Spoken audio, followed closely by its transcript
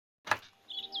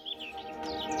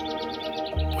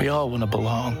We all want to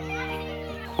belong.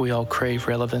 We all crave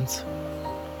relevance.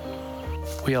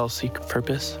 We all seek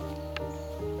purpose.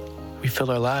 We fill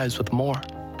our lives with more.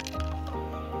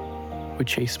 We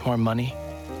chase more money,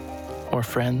 more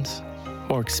friends,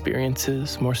 more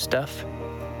experiences, more stuff.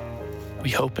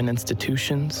 We hope in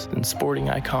institutions and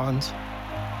sporting icons,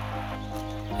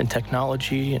 in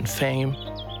technology and fame.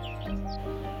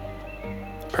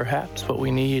 Perhaps what we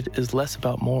need is less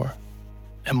about more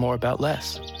and more about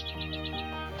less.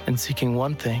 In seeking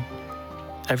one thing,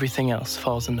 everything else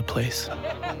falls into place.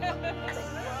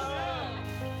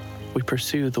 We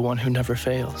pursue the one who never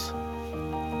fails,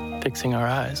 fixing our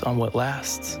eyes on what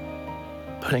lasts,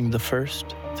 putting the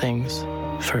first things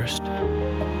first.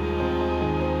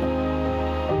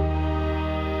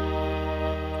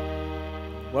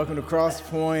 Welcome to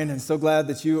Crosspoint, and so glad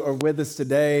that you are with us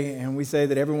today. And we say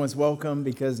that everyone's welcome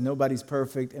because nobody's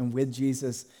perfect, and with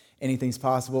Jesus, anything's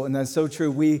possible. And that's so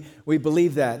true. We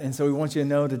believe that, and so we want you to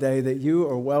know today that you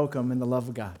are welcome in the love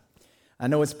of God. I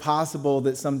know it's possible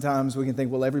that sometimes we can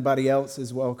think, well, everybody else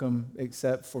is welcome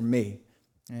except for me.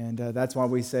 And that's why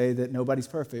we say that nobody's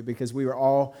perfect, because we are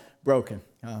all broken.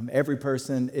 Every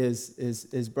person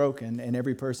is broken, and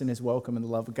every person is welcome in the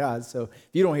love of God. So if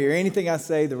you don't hear anything I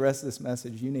say the rest of this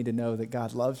message, you need to know that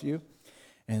God loves you,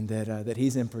 and that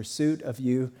He's in pursuit of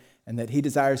you, and that He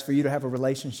desires for you to have a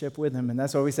relationship with Him. And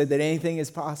that's why we say that anything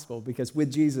is possible, because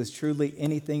with Jesus, truly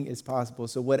anything is possible.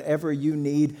 So whatever you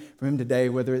need from Him today,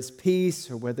 whether it's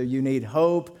peace or whether you need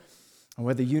hope, or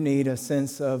whether you need a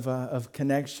sense of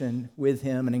connection with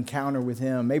Him, an encounter with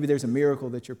Him, maybe there's a miracle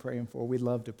that you're praying for, we'd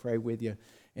love to pray with you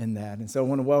in that. And so I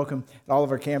want to welcome all of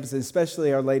our campuses,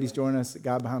 especially our ladies joining us at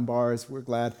God Behind Bars. We're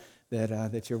glad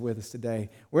that you're with us today.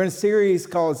 We're in a series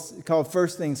called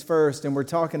First Things First, and we're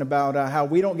talking about how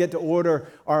we don't get to order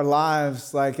our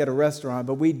lives like at a restaurant,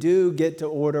 but we do get to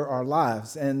order our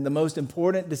lives. And the most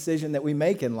important decision that we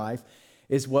make in life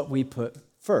is what we put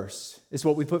first. It's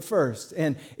what we put first.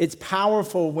 And it's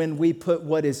powerful when we put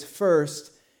what is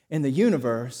first in the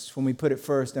universe, when we put it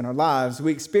first in our lives.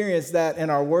 We experienced that in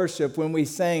our worship when we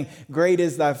sang, "Great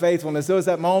is thy faithfulness." There was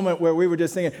that moment where we were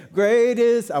just singing, "Great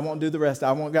is," I won't do the rest,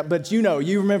 I won't, but you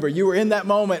remember, you were in that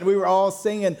moment. We were all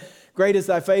singing, "Great is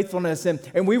thy faithfulness." And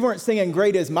we weren't singing,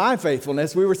 "Great is my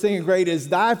faithfulness." We were singing, "Great is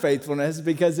thy faithfulness,"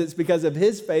 because it's because of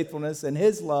His faithfulness and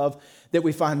His love that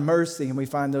we find mercy and we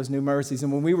find those new mercies.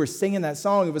 And when we were singing that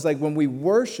song, it was like when we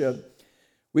worship,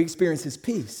 we experience His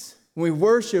peace. When we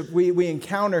worship, we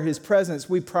encounter His presence.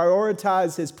 We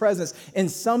prioritize His presence.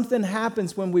 And something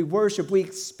happens when we worship. We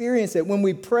experience it. When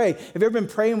we pray, have you ever been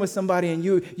praying with somebody and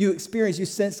you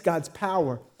sense God's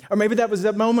power? Or maybe that was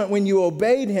that moment when you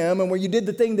obeyed Him and where you did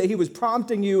the thing that He was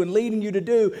prompting you and leading you to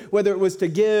do, whether it was to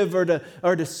give or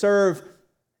to serve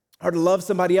or to love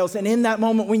somebody else. And in that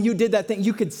moment when you did that thing,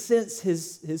 you could sense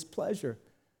His pleasure.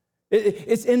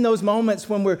 It's in those moments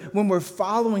when we're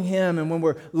following Him and when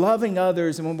we're loving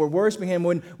others and when we're worshiping Him,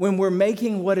 when we're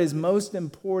making what is most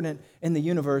important in the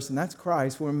universe, and that's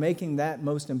Christ, we're making that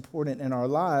most important in our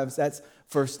lives. That's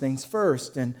first things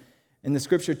first. And the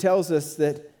Scripture tells us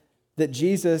that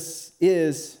Jesus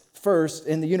is first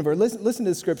in the universe. Listen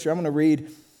to the Scripture. I'm going to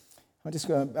read.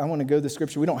 I want to go to the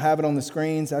Scripture. We don't have it on the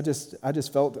screens. I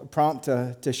just felt a prompt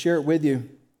to share it with you.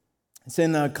 It's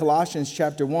in Colossians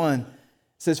chapter 1.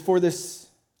 It says, "For this,"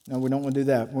 no, we don't want to do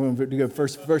that. We're going to go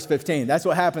verse 15. That's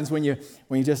what happens when you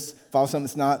just follow something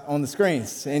that's not on the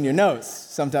screens in your notes.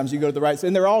 Sometimes you go to the right,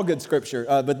 and they're all good Scripture,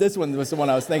 but this one was the one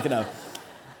I was thinking of.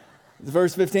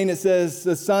 Verse 15, it says,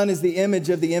 "The Son is the image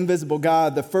of the invisible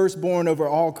God, the firstborn over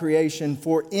all creation.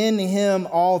 For in Him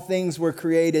all things were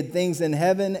created, things in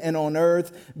heaven and on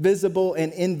earth, visible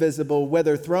and invisible,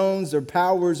 whether thrones or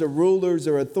powers or rulers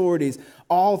or authorities.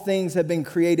 All things have been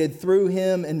created through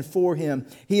Him and for Him.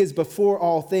 He is before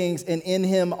all things, and in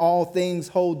Him all things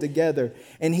hold together.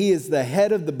 And He is the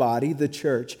head of the body, the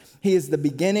church. He is the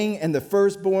beginning and the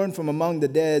firstborn from among the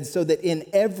dead, so that in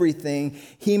everything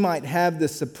He might have the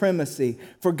supremacy.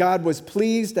 For God was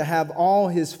pleased to have all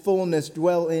His fullness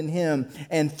dwell in Him,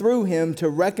 and through Him to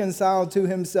reconcile to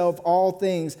Himself all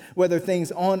things, whether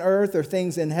things on earth or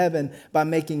things in heaven, by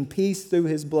making peace through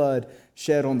His blood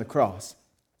shed on the cross."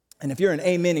 And if you're an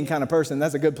amening kind of person,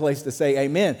 that's a good place to say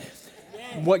amen.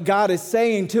 What God is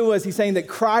saying to us, He's saying that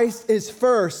Christ is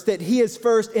first, that He is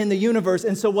first in the universe.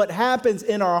 And so what happens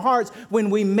in our hearts when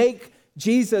we make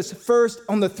Jesus first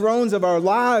on the thrones of our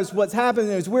lives, what's happening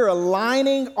is we're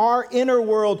aligning our inner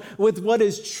world with what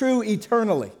is true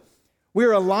eternally.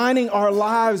 We're aligning our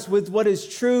lives with what is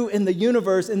true in the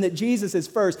universe, and that Jesus is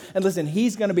first. And listen,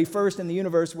 He's going to be first in the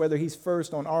universe, whether He's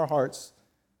first on our hearts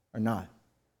or not.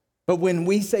 But when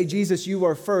we say, Jesus, you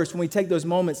are first, when we take those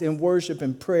moments in worship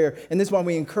and prayer, and this is why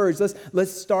we encourage,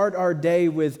 let's start our day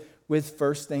with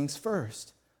first things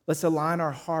first. Let's align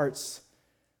our hearts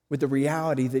with the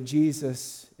reality that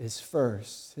Jesus is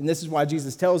first. And this is why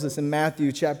Jesus tells us in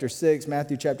Matthew chapter 6,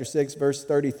 verse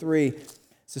 33.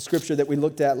 It's the scripture that we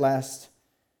looked at last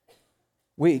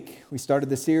week. We started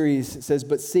the series. It says,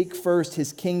 but seek first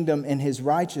his kingdom and his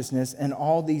righteousness, and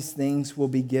all these things will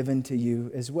be given to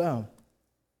you as well.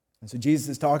 And so Jesus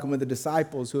is talking with the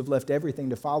disciples who have left everything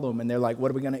to follow him. And they're like,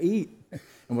 what are we going to eat?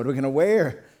 And what are we going to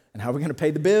wear? And how are we going to pay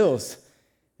the bills?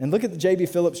 And look at the J.B.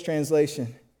 Phillips translation.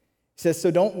 He says, so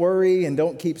don't worry and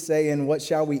don't keep saying, what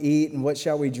shall we eat and what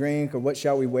shall we drink or what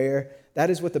shall we wear?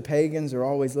 That is what the pagans are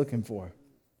always looking for.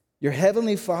 Your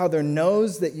heavenly Father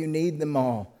knows that you need them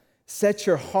all. Set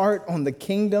your heart on the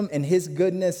kingdom and his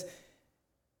goodness,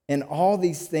 and all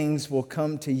these things will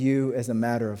come to you as a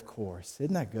matter of course.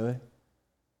 Isn't that good?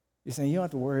 You're saying you don't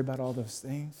have to worry about all those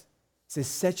things. It says,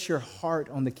 set your heart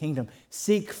on the kingdom.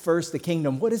 Seek first the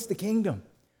kingdom. What is the kingdom?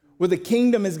 Well, the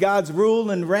kingdom is God's rule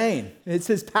and reign. It's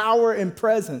his power and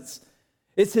presence.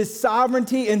 It's his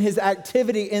sovereignty and his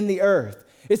activity in the earth.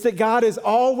 It's that God is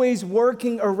always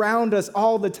working around us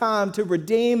all the time to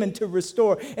redeem and to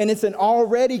restore. And it's an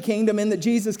already kingdom in that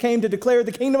Jesus came to declare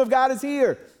the kingdom of God is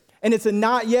here. And it's a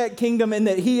not yet kingdom in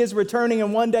that he is returning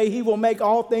and one day he will make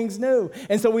all things new.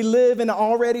 And so we live in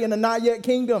already in a not yet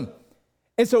kingdom.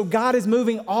 And so God is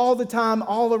moving all the time,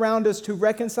 all around us to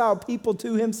reconcile people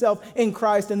to himself in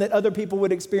Christ, and that other people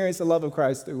would experience the love of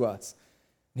Christ through us.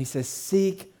 And he says,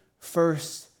 seek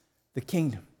first the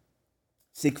kingdom.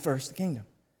 Seek first the kingdom.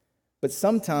 But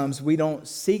sometimes we don't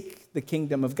seek the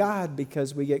kingdom of God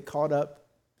because we get caught up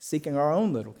seeking our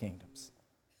own little kingdoms.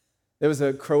 There was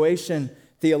a Croatian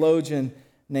theologian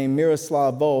named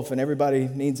Miroslav Volf, and everybody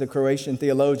needs a Croatian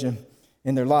theologian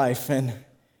in their life. And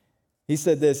he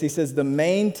said this, he says, the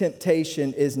main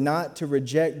temptation is not to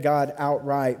reject God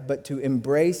outright, but to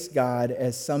embrace God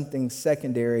as something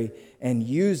secondary and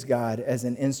use God as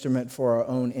an instrument for our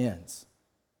own ends.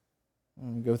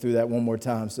 Let me go through that one more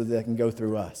time so that it can go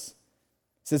through us.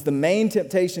 It says, the main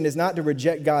temptation is not to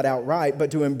reject God outright, but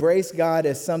to embrace God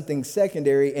as something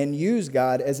secondary and use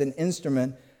God as an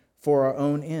instrument for our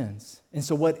own ends. And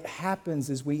so what happens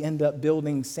is we end up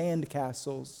building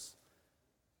sandcastles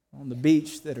on the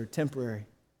beach that are temporary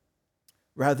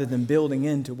rather than building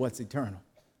into what's eternal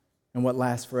and what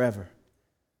lasts forever.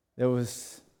 There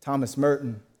was Thomas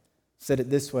Merton said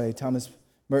it this way. Thomas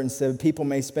Merton said, people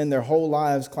may spend their whole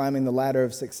lives climbing the ladder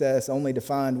of success only to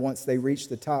find once they reach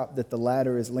the top that the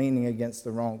ladder is leaning against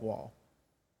the wrong wall.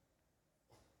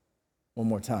 One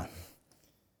more time.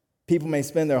 People may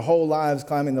spend their whole lives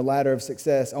climbing the ladder of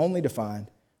success only to find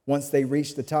once they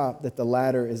reach the top that the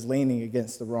ladder is leaning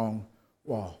against the wrong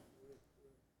wall.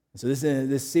 So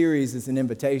this series is an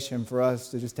invitation for us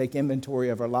to just take inventory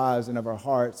of our lives and of our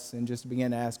hearts and just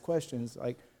begin to ask questions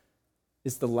like,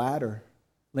 is the ladder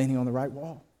leaning on the right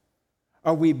wall?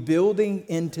 Are we building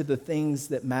into the things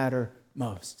that matter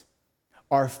most?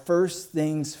 Are first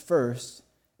things first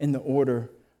in the order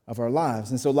of our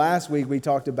lives? And so last week we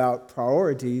talked about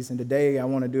priorities, and today I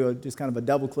want to do just kind of a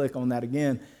double click on that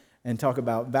again and talk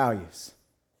about values.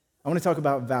 I want to talk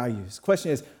about values. The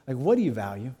question is, like, what do you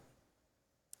value?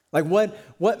 Like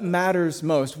what matters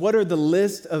most? What are the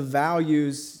list of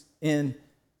values in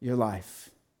your life?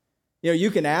 You know, you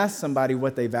can ask somebody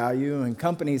what they value, and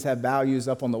companies have values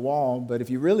up on the wall, but if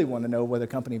you really want to know what a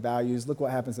company values, look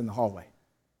what happens in the hallway.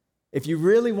 If you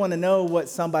really want to know what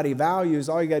somebody values,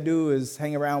 all you got to do is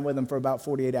hang around with them for about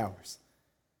 48 hours.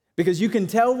 Because you can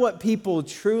tell what people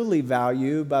truly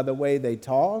value by the way they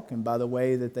talk and by the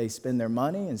way that they spend their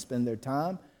money and spend their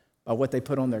time, by what they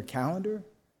put on their calendar.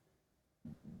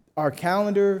 Our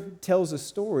calendar tells a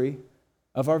story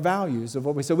of our values, of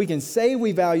what we. So we can say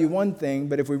we value one thing,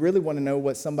 but if we really want to know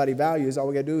what somebody values, all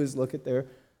we got to do is look at their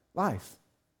life.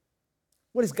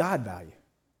 What does God value?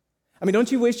 I mean,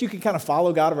 don't you wish you could kind of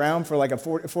follow God around for like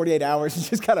 48 hours and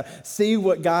just kind of see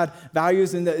what God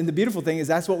values? And the beautiful thing is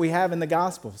that's what we have in the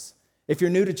Gospels. If you're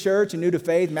new to church and new to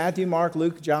faith, Matthew, Mark,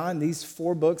 Luke, John, these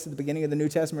 4 books at the beginning of the New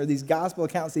Testament are these gospel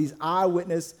accounts, these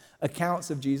eyewitness accounts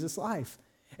of Jesus' life.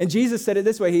 And Jesus said it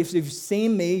this way, if you've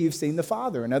seen me, you've seen the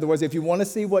Father. In other words, if you want to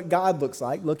see what God looks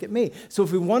like, look at me. So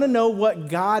if we want to know what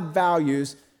God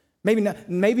values,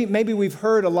 maybe we've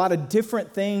heard a lot of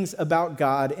different things about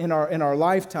God in our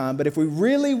lifetime, but if we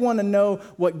really want to know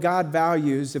what God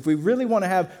values, if we really want to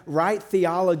have right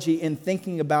theology in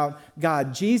thinking about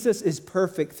God, Jesus is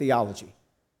perfect theology.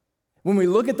 When we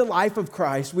look at the life of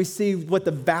Christ, we see what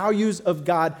the values of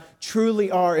God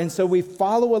truly are. And so we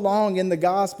follow along in the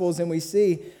Gospels and we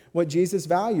see what Jesus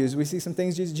values. We see some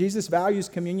things. Jesus values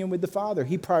communion with the Father.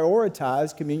 He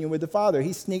prioritized communion with the Father.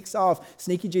 He sneaks off,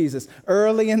 sneaky Jesus,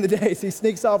 early in the days. He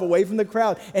sneaks off away from the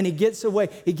crowd, and he gets away.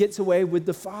 He gets away with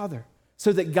the Father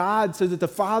so that the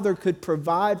Father could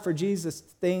provide for Jesus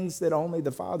things that only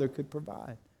the Father could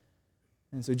provide.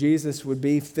 And so Jesus would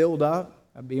be filled up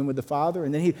being with the Father,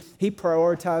 and then he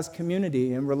prioritized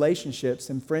community and relationships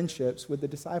and friendships with the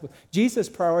disciples. Jesus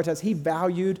prioritized, he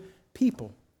valued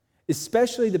people,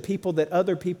 especially the people that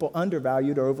other people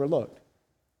undervalued or overlooked.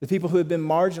 The people who had been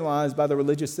marginalized by the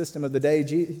religious system of the day,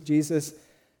 Jesus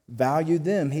valued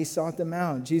them. He sought them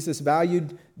out. Jesus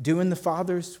valued doing the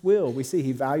Father's will. We see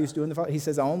he values doing the Father. He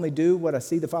says, I only do what I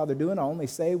see the Father doing. I only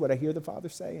say what I hear the Father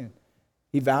saying.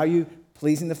 He valued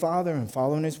pleasing the Father and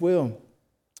following his will.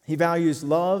 He values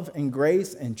love and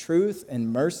grace and truth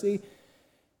and mercy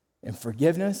and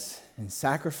forgiveness and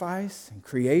sacrifice and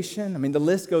creation. I mean, the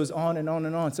list goes on and on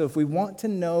and on. So if we want to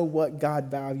know what God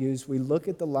values, we look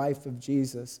at the life of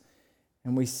Jesus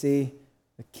and we see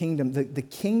the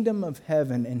kingdom of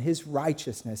heaven and his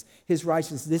righteousness. His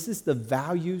righteousness, this is the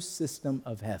value system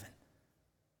of heaven.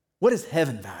 What does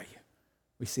heaven value?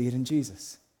 We see it in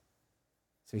Jesus.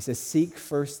 So he says, seek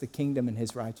first the kingdom and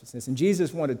his righteousness. And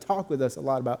Jesus wanted to talk with us a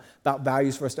lot about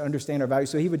values for us to understand our values.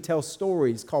 So he would tell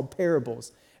stories called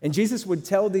parables. And Jesus would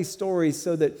tell these stories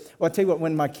so that, well, I'll tell you what,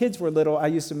 when my kids were little, I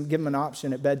used to give them an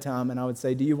option at bedtime, and I would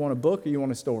say, do you want a book or you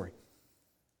want a story?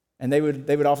 And they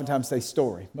would oftentimes say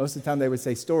story. Most of the time they would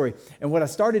say story. And what I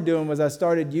started doing was I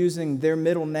started using their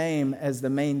middle name as the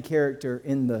main character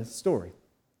in the story.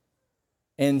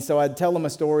 And so I'd tell them a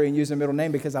story and use their middle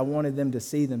name because I wanted them to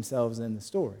see themselves in the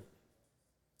story.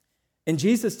 And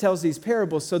Jesus tells these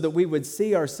parables so that we would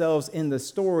see ourselves in the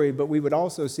story, but we would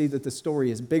also see that the story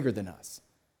is bigger than us.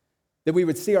 That we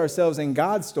would see ourselves in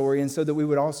God's story, and so that we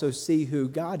would also see who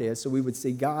God is, so we would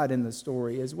see God in the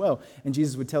story as well. And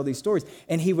Jesus would tell these stories,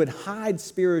 and he would hide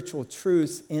spiritual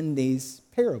truths in these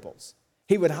parables.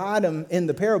 He would hide them in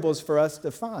the parables for us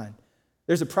to find.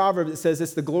 There's a proverb that says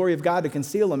it's the glory of God to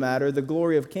conceal a matter, the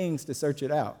glory of kings to search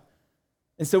it out.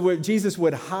 And so Jesus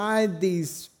would hide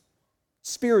these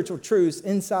spiritual truths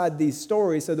inside these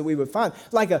stories so that we would find,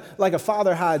 like a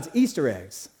father hides Easter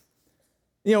eggs.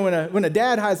 You know, when a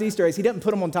dad hides Easter eggs, he doesn't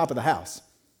put them on top of the house.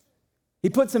 He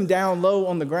puts them down low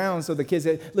on the ground so the kids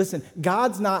say, listen,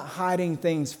 God's not hiding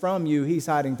things from you, he's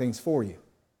hiding things for you.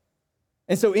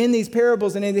 And so in these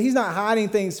parables, and he's not hiding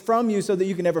things from you so that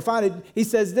you can never find it. He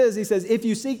says this, he says, if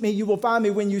you seek me, you will find me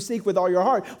when you seek with all your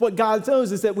heart. What God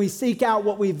knows is that we seek out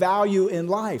what we value in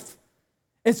life.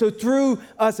 And so through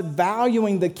us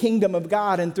valuing the kingdom of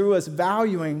God and through us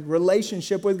valuing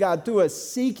relationship with God, through us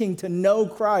seeking to know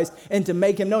Christ and to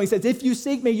make him known, he says, if you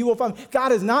seek me, you will find me.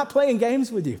 God is not playing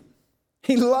games with you.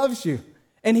 He loves you.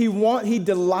 And he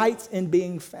delights in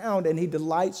being found, and he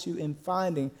delights you in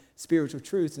finding spiritual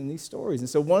truths in these stories. And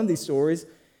so one of these stories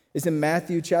is in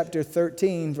Matthew chapter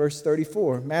 13, verse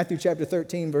 34. Matthew chapter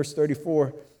 13, verse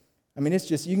 34. I mean, it's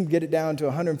just, you can get it down to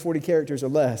 140 characters or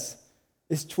less.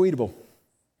 It's tweetable,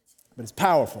 but it's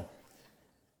powerful.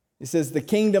 It says, the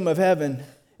kingdom of heaven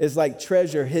is like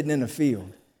treasure hidden in a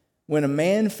field. When a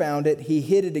man found it, he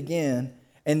hid it again,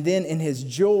 and then in his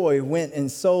joy went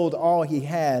and sold all he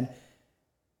had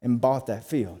and bought that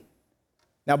field.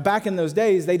 Now, back in those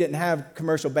days, they didn't have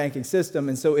commercial banking system,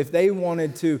 and so if they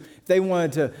wanted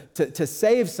to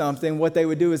save something, what they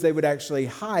would do is they would actually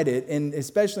hide it, and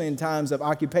especially in times of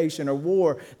occupation or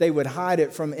war, they would hide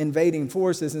it from invading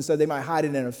forces, and so they might hide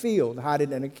it in a field, hide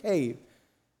it in a cave.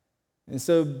 And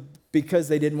so because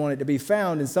they didn't want it to be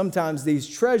found, and sometimes these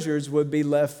treasures would be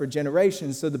left for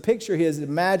generations. So the picture here is,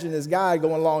 imagine this guy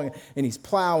going along and he's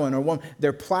plowing, or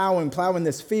they're plowing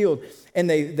this field, and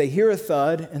they hear a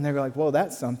thud, and they're like, well,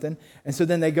 that's something. And so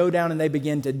then they go down and they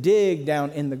begin to dig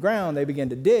down in the ground. They begin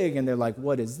to dig, and they're like,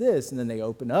 what is this? And then they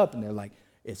open up, and they're like,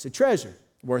 it's a treasure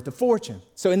worth a fortune.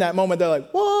 So in that moment, they're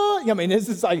like, what? I mean,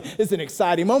 it's an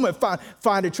exciting moment.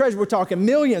 Find a treasure. We're talking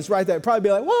millions right there. Probably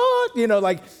be like, what? You know,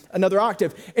 like another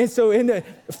octave. And so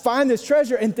find this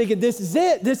treasure and thinking, this is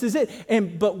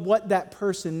it. But what that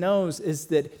person knows is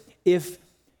that if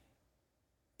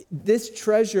this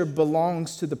treasure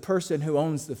belongs to the person who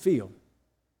owns the field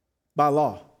by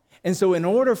law. And so in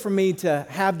order for me to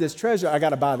have this treasure, I got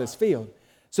to buy this field.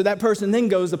 So that person then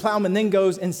goes, the plowman then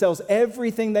goes and sells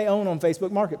everything they own on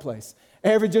Facebook Marketplace.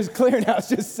 Just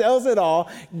Clearinghouse just sells it all,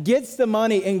 gets the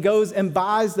money, and goes and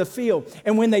buys the field.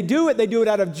 And when they do it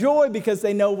out of joy because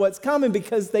they know what's coming,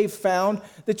 because they found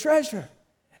the treasure.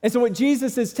 And so what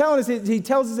Jesus is telling us, he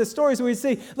tells us this story so we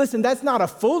see, listen, that's not a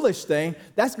foolish thing.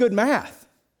 That's good math.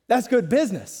 That's good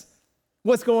business.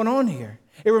 What's going on here?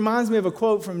 It reminds me of a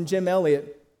quote from Jim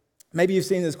Elliot. Maybe you've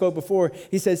seen this quote before.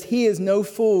 He says, "He is no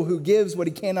fool who gives what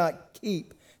he cannot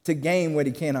keep to gain what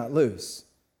he cannot lose."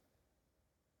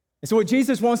 And so what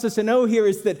Jesus wants us to know here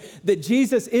is that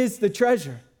Jesus is the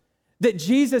treasure. That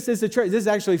Jesus is the treasure. This is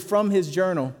actually from his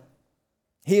journal.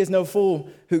 He is no fool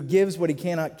who gives what he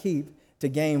cannot keep to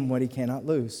gain what he cannot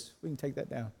lose. We can take that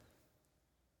down.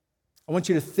 I want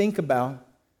you to think about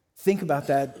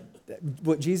that,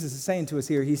 what Jesus is saying to us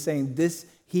here. He's saying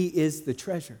he is the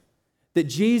treasure. That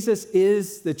Jesus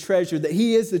is the treasure, that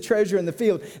he is the treasure in the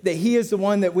field, that he is the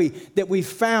one that we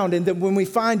found. And that when we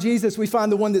find Jesus, we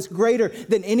find the one that's greater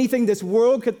than anything this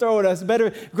world could throw at us,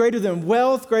 greater than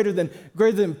wealth, greater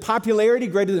than popularity,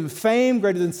 greater than fame,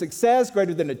 greater than success,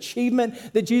 greater than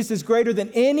achievement, that Jesus is greater than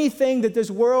anything that this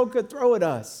world could throw at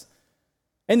us.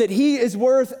 And that he is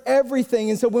worth everything.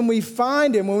 And so when we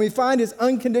find him, when we find his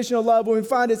unconditional love, when we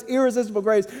find his irresistible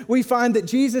grace, we find that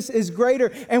Jesus is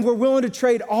greater and we're willing to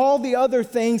trade all the other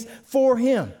things for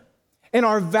him. And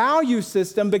our value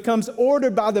system becomes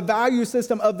ordered by the value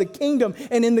system of the kingdom.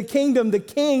 And in the kingdom, the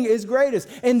king is greatest.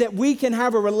 And that we can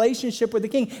have a relationship with the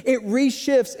king. It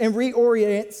reshifts and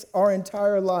reorients our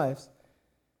entire lives.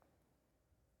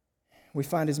 We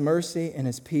find his mercy and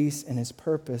his peace and his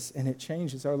purpose, and it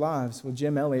changes our lives. Well,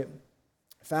 Jim Elliot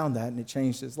found that, and it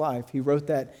changed his life. He wrote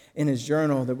that in his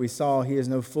journal that we saw. He is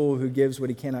no fool who gives what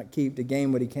he cannot keep to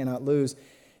gain what he cannot lose.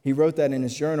 He wrote that in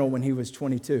his journal when he was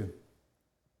 22.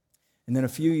 And then a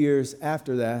few years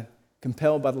after that,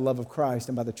 compelled by the love of Christ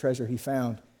and by the treasure he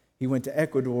found, he went to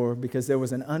Ecuador because there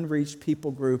was an unreached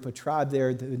people group, a tribe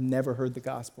there that had never heard the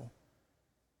gospel.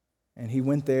 And he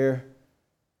went there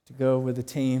to go with a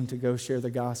team to go share the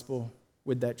gospel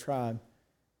with that tribe.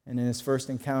 And in his first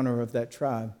encounter of that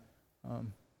tribe,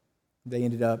 they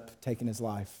ended up taking his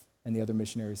life and the other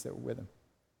missionaries that were with him.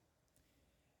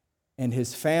 And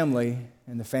his family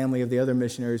and the family of the other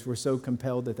missionaries were so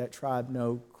compelled that tribe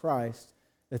know Christ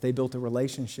that they built a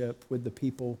relationship with the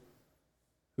people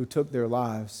who took their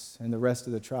lives and the rest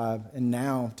of the tribe. And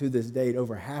now, to this date,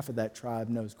 over half of that tribe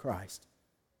knows Christ.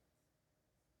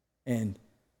 And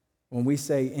when we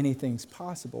say anything's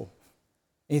possible,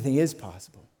 anything is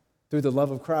possible through the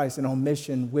love of Christ and on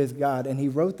mission with God. And he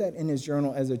wrote that in his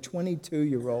journal as a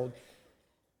 22-year-old.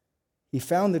 He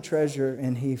found the treasure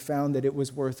and he found that it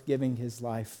was worth giving his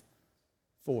life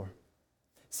for.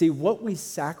 See, what we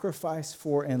sacrifice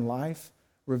for in life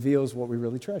reveals what we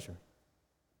really treasure.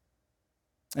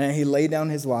 And he laid down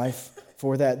his life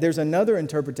for that. There's another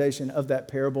interpretation of that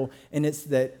parable, and it's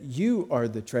that you are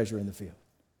the treasure in the field.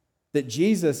 That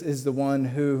Jesus is the one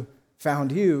who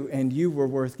found you and you were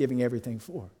worth giving everything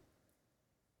for.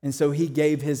 And so he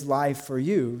gave his life for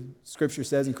you. Scripture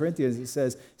says in Corinthians,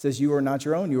 it says you are not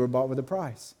your own, you were bought with a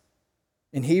price.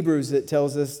 In Hebrews, it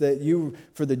tells us that you,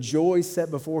 for the joy set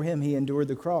before him, he endured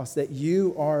the cross, that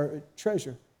you are a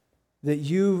treasure, that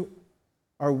you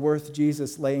are worth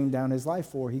Jesus laying down his life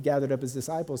for. He gathered up his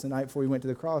disciples the night before he went to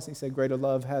the cross. He said, greater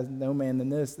love has no man than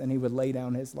this, than he would lay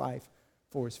down his life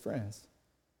for his friends.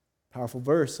 Powerful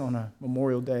verse on a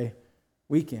Memorial Day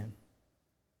weekend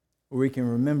where we can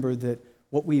remember that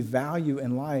what we value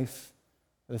in life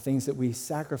are the things that we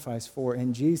sacrifice for.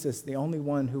 And Jesus, the only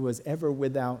one who was ever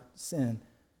without sin,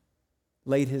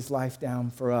 laid his life down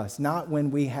for us. Not when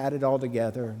we had it all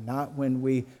together, not when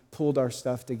we pulled our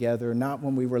stuff together, not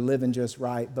when we were living just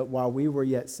right, but while we were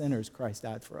yet sinners, Christ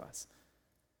died for us.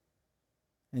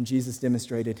 And Jesus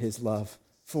demonstrated his love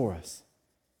for us.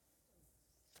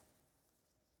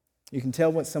 You can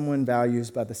tell what someone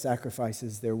values by the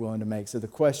sacrifices they're willing to make. So the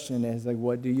question is,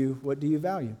 what do you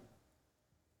value?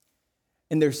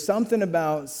 And there's something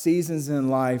about seasons in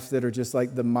life that are just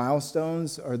like the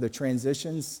milestones or the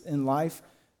transitions in life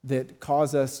that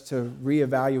cause us to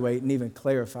reevaluate and even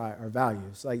clarify our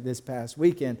values. Like this past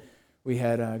weekend, we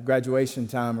had a graduation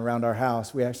time around our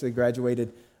house. We actually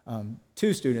graduated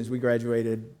 2 students. We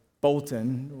graduated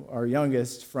Bolton, our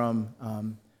youngest, from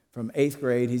 8th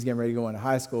grade. He's getting ready to go into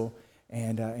high school.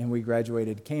 And we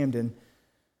graduated Camden.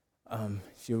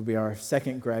 She will be our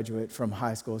second graduate from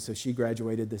high school. So she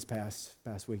graduated this past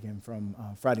weekend from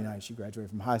Friday night. She graduated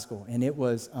from high school. And it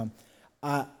was,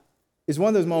 it's one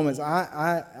of those moments,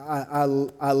 I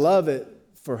love it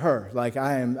for her. Like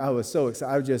I was so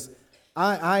excited.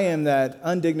 I am that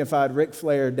undignified Ric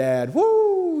Flair dad,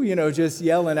 woo, just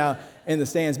yelling out in the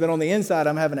stands. But on the inside,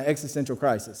 I'm having an existential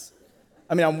crisis.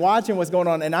 I mean, I'm watching what's going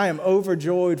on, and I am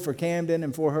overjoyed for Camden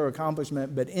and for her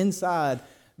accomplishment. But inside,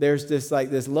 there's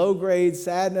this low-grade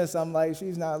sadness. I'm like,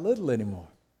 she's not little anymore.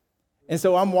 And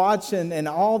so I'm watching, and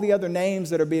all the other names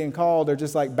that are being called are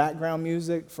just like background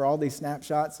music for all these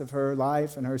snapshots of her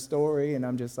life and her story. And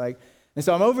I'm just like, And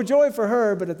so I'm overjoyed for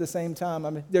her, but at the same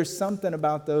time, there's something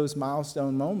about those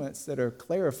milestone moments that are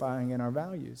clarifying in our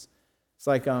values. It's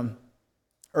like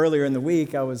earlier in the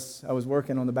week, I was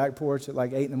working on the back porch at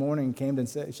like 8 in the morning and came and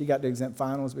said she got to exempt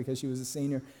finals because she was a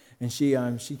senior. And she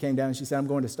came down and she said, I'm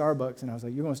going to Starbucks. And I was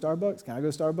like, you're going to Starbucks? Can I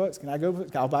go to Starbucks? Can I go?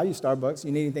 I'll buy you Starbucks.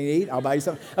 You need anything to eat? I'll buy you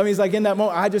something. I mean, it's like in that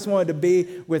moment, I just wanted to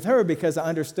be with her because I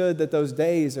understood that those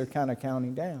days are kind of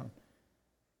counting down.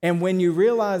 And when you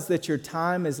realize that your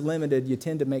time is limited, you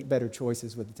tend to make better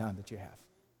choices with the time that you have.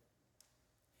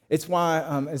 It's why,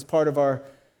 as part of our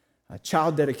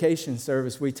child dedication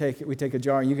service, we take a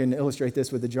jar, and you can illustrate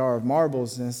this with a jar of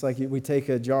marbles. And it's like we take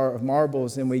a jar of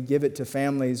marbles and we give it to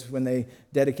families when they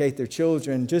dedicate their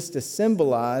children, just to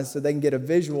symbolize, so they can get a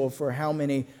visual for how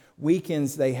many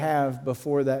weekends they have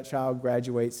before that child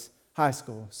graduates high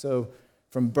school. So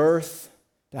from birth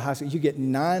to high school, you get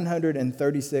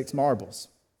 936 marbles.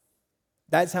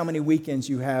 That's how many weekends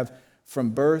you have from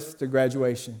birth to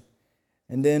graduation.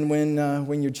 And then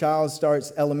when your child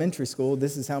starts elementary school,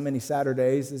 this is how many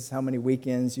Saturdays, this is how many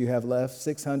weekends you have left,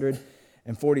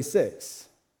 646.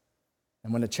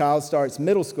 And when a child starts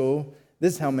middle school,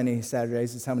 this is how many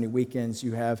Saturdays, this is how many weekends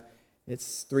you have,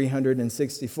 it's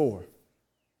 364.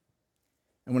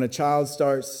 And when a child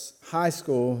starts high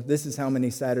school, this is how many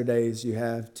Saturdays you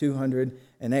have,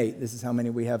 208. This is how many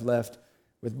we have left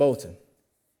with Bolton.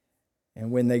 And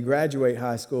when they graduate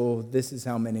high school, this is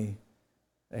how many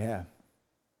they have.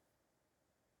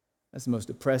 That's the most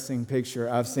depressing picture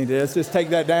I've seen today. Let's just take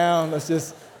that down.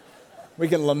 We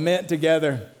can lament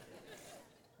together.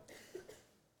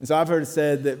 And so I've heard it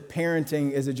said that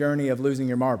parenting is a journey of losing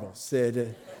your marbles.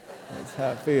 That's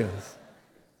how it feels.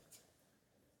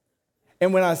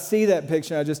 And when I see that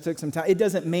picture, I just took some time. It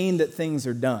doesn't mean that things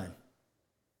are done.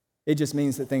 It just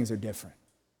means that things are different.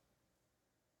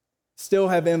 Still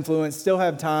have influence, still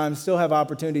have time, still have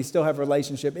opportunity, still have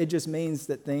relationship. It just means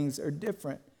that things are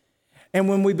different. And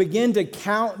when we begin to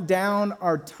count down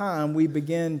our time, we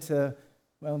begin to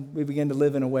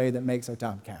live in a way that makes our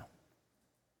time count.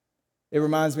 It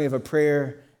reminds me of a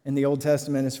prayer in the Old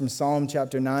Testament. It's from Psalm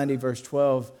chapter 90, verse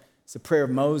 12. It's a prayer of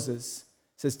Moses.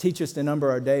 It says, teach us to number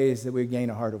our days that we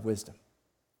gain a heart of wisdom.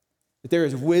 That there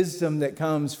is wisdom that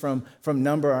comes from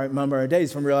number our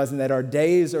days, from realizing that our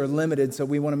days are limited, so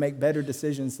we want to make better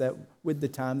decisions with the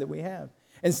time that we have.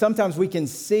 And sometimes we can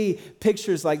see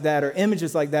pictures like that or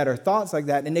images like that or thoughts like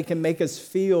that, and it can make us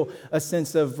feel a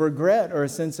sense of regret or a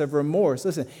sense of remorse.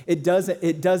 Listen, it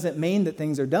doesn't mean that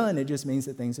things are done. It just means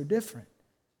that things are different.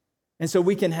 And so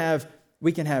we can have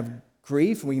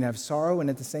grief, and we can have sorrow,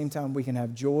 and at the same time we can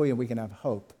have joy and we can have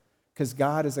hope. Because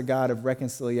God is a God of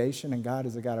reconciliation and God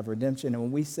is a God of redemption. And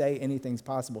when we say anything's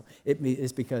possible,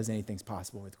 it's because anything's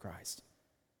possible with Christ.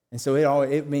 And so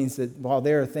it means that while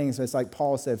there are things, it's like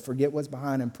Paul said, forget what's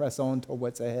behind and press on toward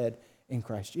what's ahead in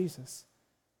Christ Jesus.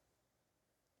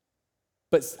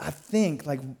 But I think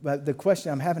the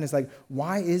question I'm having is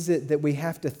why is it that we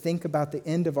have to think about the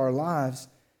end of our lives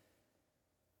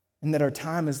and that our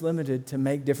time is limited to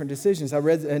make different decisions? I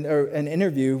read an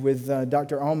interview with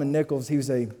Dr. Almond Nichols. He was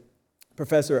a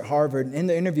professor at Harvard. And in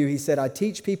the interview, he said, I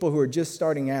teach people who are just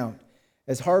starting out.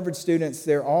 As Harvard students,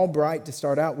 they're all bright to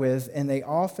start out with, and they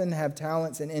often have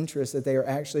talents and interests that they are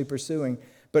actually pursuing.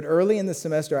 But early in the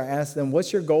semester, I asked them,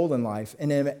 what's your goal in life?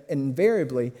 And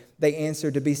invariably, they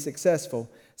answer to be successful.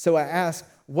 So I asked,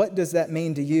 what does that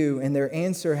mean to you? And their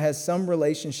answer has some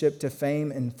relationship to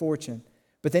fame and fortune.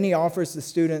 But then he offers the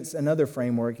students another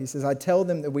framework. He says, I tell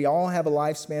them that we all have a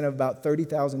lifespan of about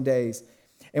 30,000 days,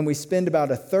 and we spend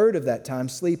about a third of that time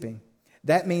sleeping.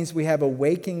 That means we have a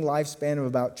waking lifespan of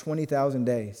about 20,000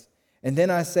 days. And then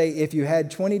I say, if you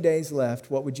had 20 days left,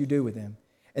 what would you do with them?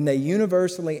 And they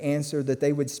universally answer that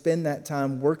they would spend that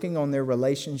time working on their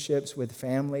relationships with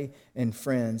family and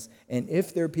friends, and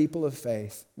if they're people of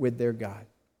faith, with their God.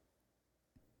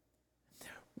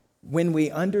 When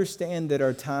we understand that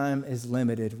our time is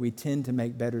limited, we tend to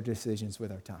make better decisions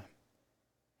with our time.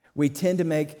 We tend to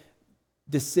make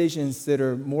decisions that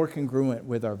are more congruent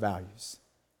with our values.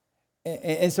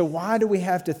 And so why do we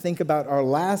have to think about our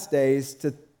last days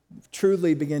to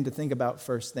truly begin to think about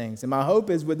first things? And my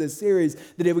hope is with this series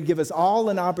that it would give us all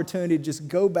an opportunity to just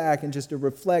go back and just to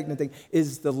reflect and think,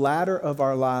 is the ladder of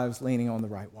our lives leaning on the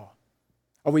right wall?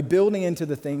 Are we building into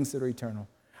the things that are eternal?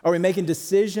 Are we making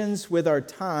decisions with our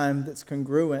time that's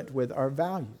congruent with our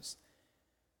values?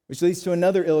 Which leads to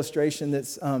another illustration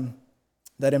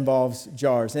that involves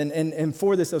jars. And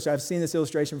for this illustration, I've seen this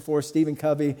illustration before. Stephen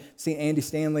Covey, seen Andy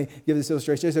Stanley give this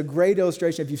illustration. It's a great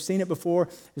illustration. If you've seen it before,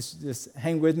 just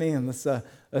hang with me and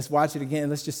let's watch it again.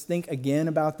 Let's just think again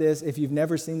about this. If you've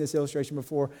never seen this illustration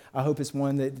before, I hope it's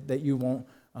one that you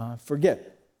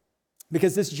forget.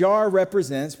 Because this jar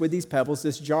represents, with these pebbles,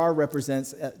 this jar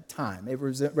represents time. It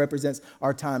represents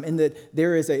our time. And that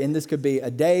there is and this could be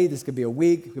a day, this could be a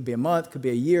week, it could be a month, it could be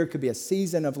a year, it could be a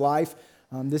season of life.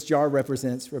 This jar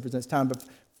represents time. But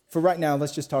for right now,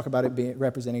 let's just talk about it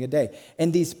representing a day.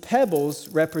 And these pebbles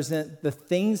represent the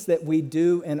things that we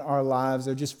do in our lives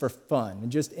are just for fun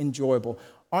and just enjoyable.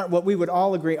 Aren't what we would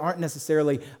all agree aren't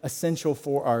necessarily essential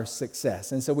for our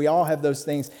success. And so we all have those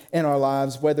things in our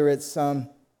lives, whether it's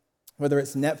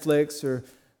Netflix or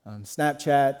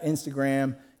Snapchat,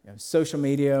 Instagram, social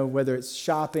media, whether it's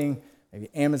shopping, maybe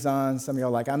Amazon. Some of y'all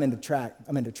are like, I'm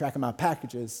into tracking my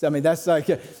packages. I mean, that's like,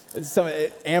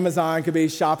 Amazon could be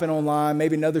shopping online,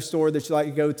 maybe another store that you like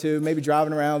to go to, maybe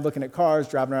driving around looking at cars,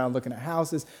 driving around looking at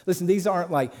houses. Listen, these aren't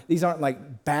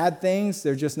like bad things.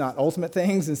 They're just not ultimate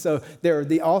things. And so there are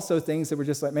also things that were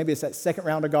just like, maybe it's that second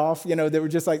round of golf, that were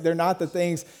just like, they're not the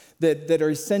things that are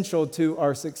essential to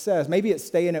our success. Maybe it's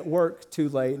staying at work too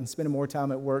late and spending more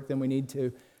time at work than we need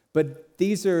to. But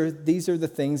these are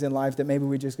the things in life that maybe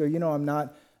we just go, I'm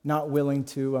not willing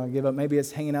to give up. Maybe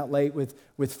it's hanging out late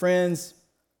with friends.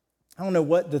 I don't know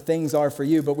what the things are for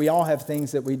you, but we all have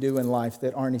things that we do in life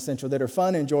that aren't essential, that are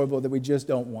fun and enjoyable, that we just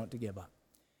don't want to give up.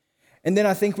 And then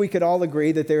I think we could all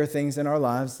agree that there are things in our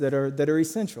lives that are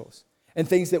essentials, and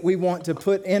things that we want to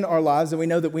put in our lives and we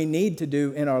know that we need to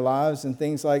do in our lives, and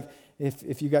things like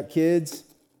if you got kids,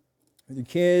 with your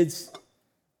kids,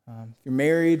 if you're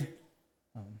married,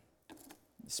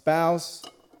 spouse,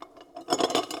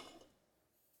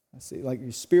 like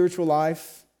your spiritual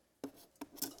life,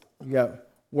 you got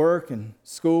work and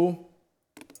school,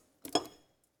 you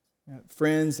got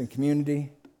friends and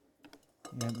community,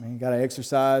 you got to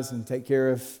exercise and take care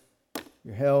of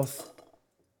your health,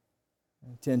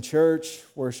 attend church,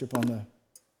 worship on the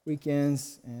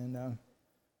weekends, and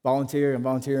volunteer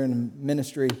in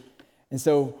ministry. And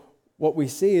so what we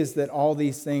see is that all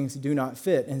these things do not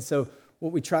fit. And so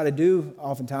what we try to do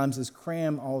oftentimes is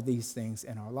cram all these things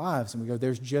in our lives. And we go,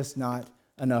 there's just not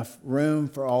enough room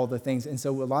for all the things. And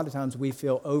so a lot of times we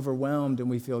feel overwhelmed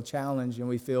and we feel challenged and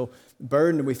we feel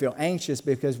burdened and we feel anxious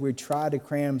because we try to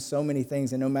cram so many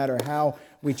things. And no matter how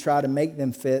we try to make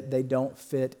them fit, they don't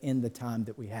fit in the time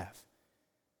that we have.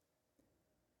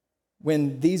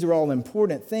 When these are all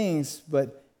important things,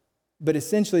 but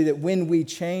essentially that when we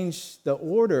change the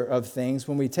order of things,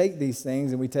 when we take these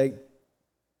things and we take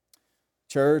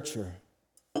church or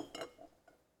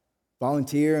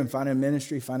volunteer and find a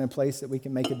ministry, find a place that we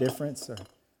can make a difference, or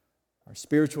our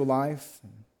spiritual life,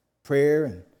 and prayer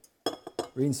and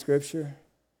reading scripture,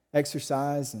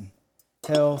 exercise and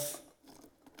health,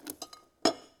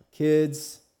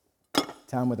 kids,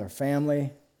 time with our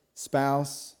family,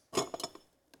 spouse,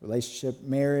 relationship,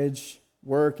 marriage,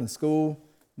 work and school.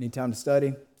 We need time to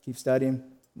study, keep studying.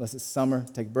 Unless it's summer,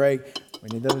 take a break. We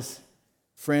need those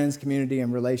friends, community,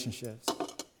 and relationships.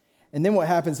 And then what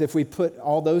happens if we put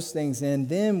all those things in,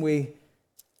 then we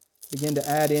begin to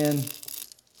add in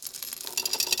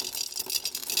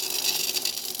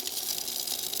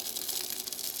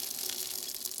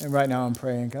and right now I'm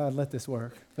praying, God, let this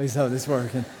work. Please let this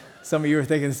work. And some of you are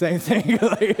thinking the same thing.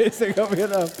 Like, it's like, oh,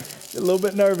 get a little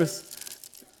bit nervous.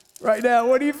 Right now,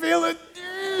 what are you feeling?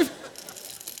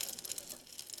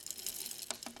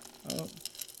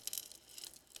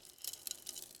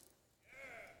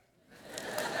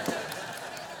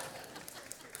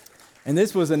 And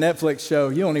this was a Netflix show.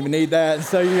 You don't even need that.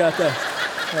 So you got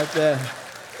that.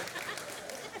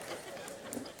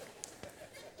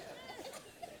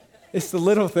 It's the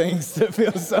little things that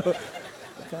feel so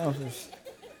accomplished.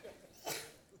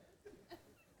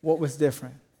 What was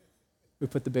different? We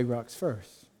put the big rocks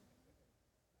first.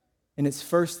 And it's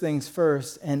first things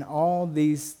first, and all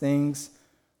these things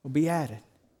will be added.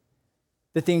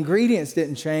 That the ingredients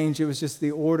didn't change, it was just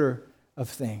the order of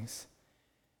things.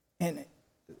 And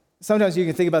sometimes you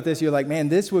can think about this, you're like, man,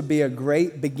 this would be a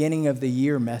great beginning of the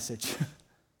year message.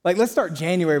 Like, let's start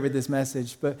January with this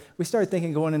message. But we started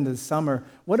thinking going into the summer,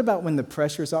 what about when the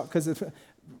pressure's off? Because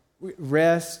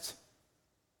rest,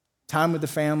 time with the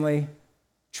family,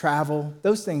 travel,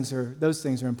 those things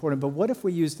are important. But what if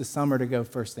we use the summer to go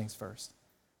first things first?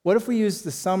 What if we use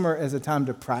the summer as a time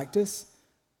to practice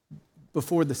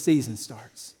before the season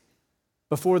starts,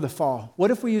 before the fall? What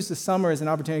if we use the summer as an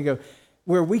opportunity to go,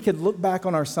 where we could look back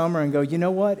on our summer and go, you know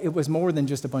what? It was more than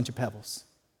just a bunch of pebbles.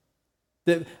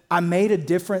 That I made a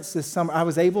difference this summer. I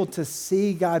was able to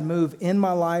see God move in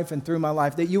my life and through my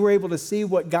life. That you were able to see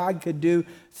what God could do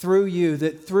through you.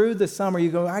 That through the summer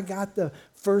you go, I got the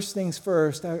first things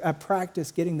first. I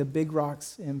practiced getting the big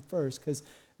rocks in first. Because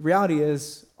the reality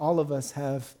is all of us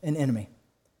have an enemy.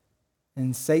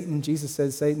 And Satan, Jesus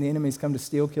says, Satan, the enemy, has come to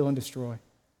steal, kill, and destroy.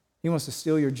 He wants to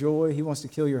steal your joy. He wants to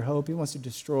kill your hope. He wants to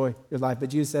destroy your life. But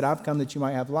Jesus said, I've come that you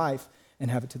might have life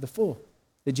and have it to the full.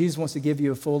 That Jesus wants to give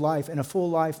you a full life. And a full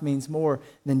life means more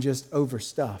than just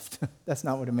overstuffed. That's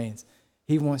not what it means.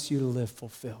 He wants you to live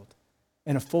fulfilled.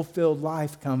 And a fulfilled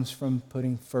life comes from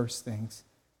putting first things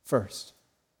first.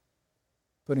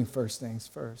 Putting first things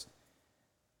first.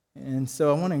 And so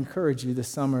I want to encourage you this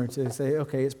summer to say,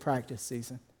 okay, it's practice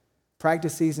season.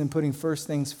 Practice season, putting first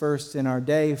things first in our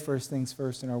day, first things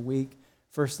first in our week,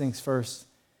 first things first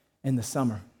in the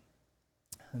summer.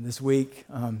 And this week,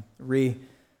 Ree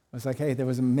was like, hey, there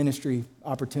was a ministry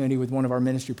opportunity with one of our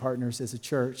ministry partners as a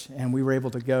church, and we were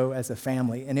able to go as a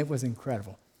family, and it was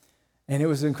incredible. And it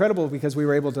was incredible because we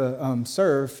were able to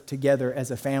serve together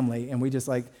as a family, and we just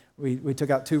we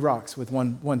took out 2 rocks with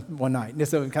one night, and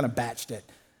so we kind of batched it.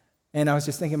 And I was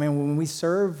just thinking, man, when we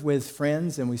serve with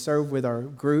friends and we serve with our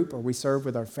group or we serve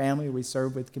with our family or we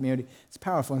serve with community, it's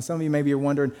powerful. And some of you maybe are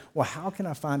wondering, well, how can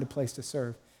I find a place to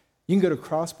serve? You can go to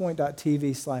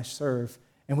crosspoint.tv/serve,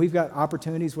 and we've got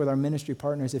opportunities with our ministry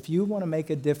partners. If you want to make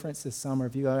a difference this summer,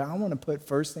 if you go, I want to put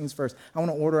first things first, I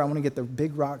want to get the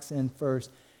big rocks in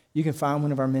first, you can find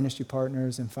one of our ministry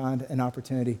partners and find an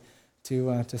opportunity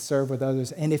to serve with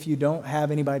others. And if you don't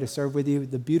have anybody to serve with you,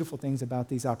 the beautiful things about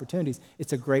these opportunities,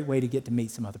 it's a great way to get to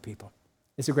meet some other people.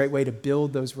 It's a great way to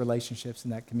build those relationships in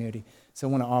that community. So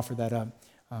I want to offer that up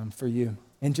for you.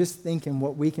 And just thinking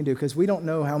what we can do, because we don't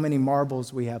know how many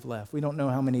marbles we have left. We don't know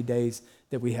how many days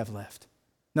that we have left.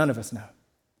 None of us know.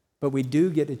 But we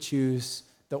do get to choose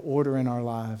the order in our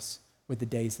lives with the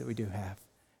days that we do have.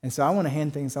 And so I want to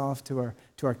hand things off to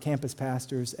our campus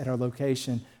pastors at our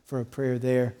location for a prayer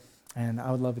there. And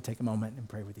I would love to take a moment and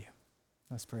pray with you.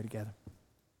 Let's pray together.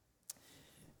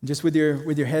 Just with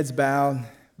your heads bowed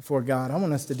before God, I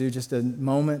want us to do just a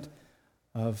moment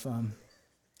of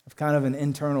kind of an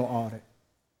internal audit.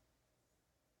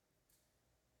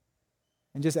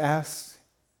 And just ask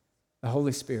the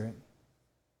Holy Spirit,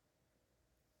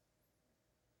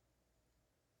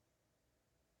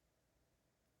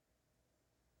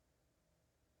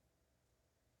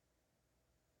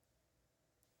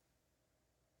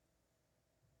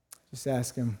 just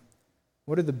ask him,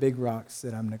 what are the big rocks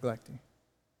that I'm neglecting?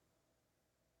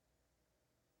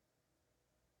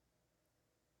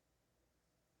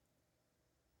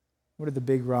 What are the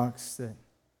big rocks that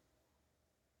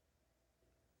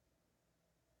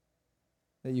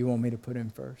you want me to put in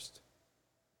first?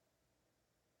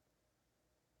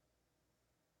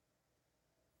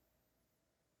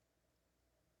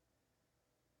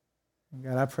 And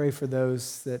God, I pray for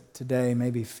those that today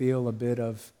maybe feel a bit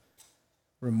of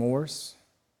remorse,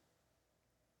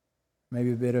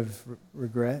 maybe a bit of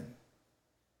regret.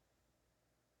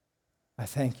 I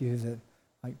thank you that,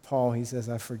 like Paul, he says,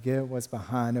 I forget what's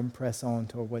behind and press on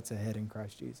toward what's ahead in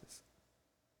Christ Jesus.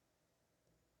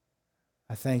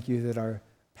 I thank you that our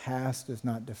past does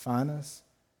not define us,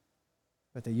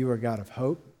 but that you are a God of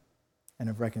hope and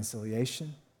of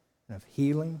reconciliation and of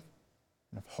healing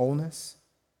and of wholeness.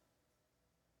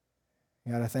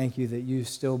 God, I thank you that you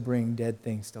still bring dead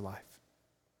things to life.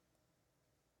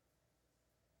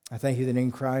 I thank you that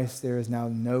in Christ there is now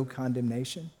no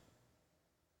condemnation,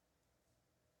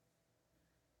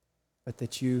 but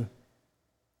that you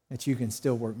can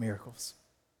still work miracles.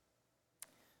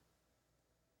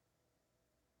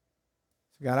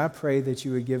 So God, I pray that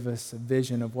you would give us a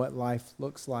vision of what life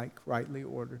looks like rightly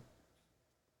ordered.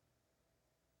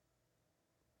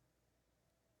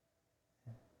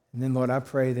 And then, Lord, I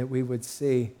pray that we would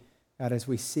see, God, as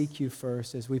we seek you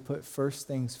first, as we put first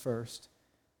things first,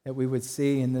 that we would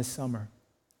see in this summer,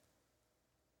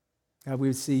 God, we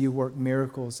would see you work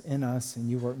miracles in us and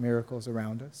you work miracles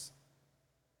around us.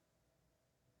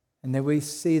 And that we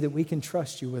see that we can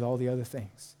trust you with all the other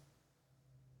things.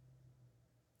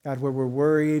 God, where we're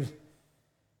worried,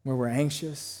 where we're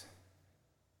anxious,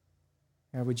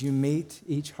 God, would you meet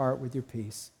each heart with your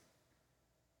peace?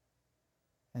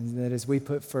 And that as we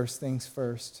put first things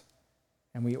first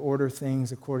and we order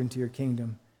things according to your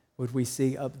kingdom, would we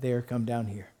see up there come down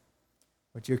here?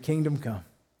 Would your kingdom come?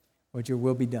 Would your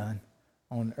will be done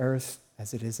on earth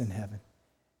as it is in heaven?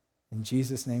 In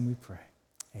Jesus' name we pray.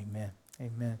 Amen.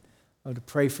 Amen. I would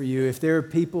pray for you. If there are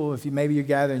people, maybe you're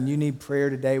gathered and you need prayer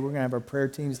today, we're going to have our prayer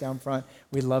teams down front.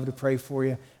 We'd love to pray for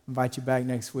you. Invite you back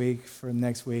next week for the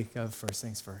next week of First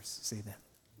Things First. See you then.